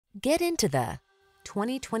Get into the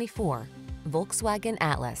 2024 Volkswagen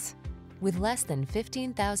Atlas. With less than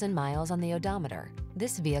 15,000 miles on the odometer,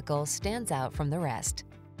 this vehicle stands out from the rest.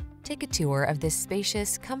 Take a tour of this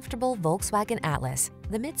spacious, comfortable Volkswagen Atlas,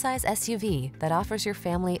 the midsize SUV that offers your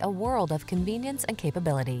family a world of convenience and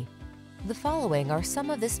capability. The following are some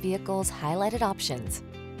of this vehicle's highlighted options: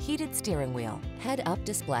 heated steering wheel, head-up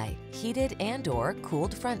display, heated and/or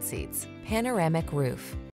cooled front seats, panoramic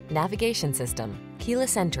roof, navigation system,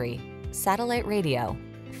 keyless entry, satellite radio,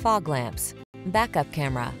 fog lamps, backup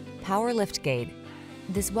camera, power liftgate.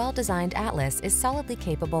 This well-designed Atlas is solidly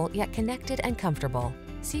capable yet connected and comfortable.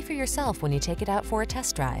 See for yourself when you take it out for a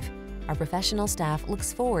test drive. Our professional staff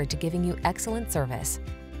looks forward to giving you excellent service.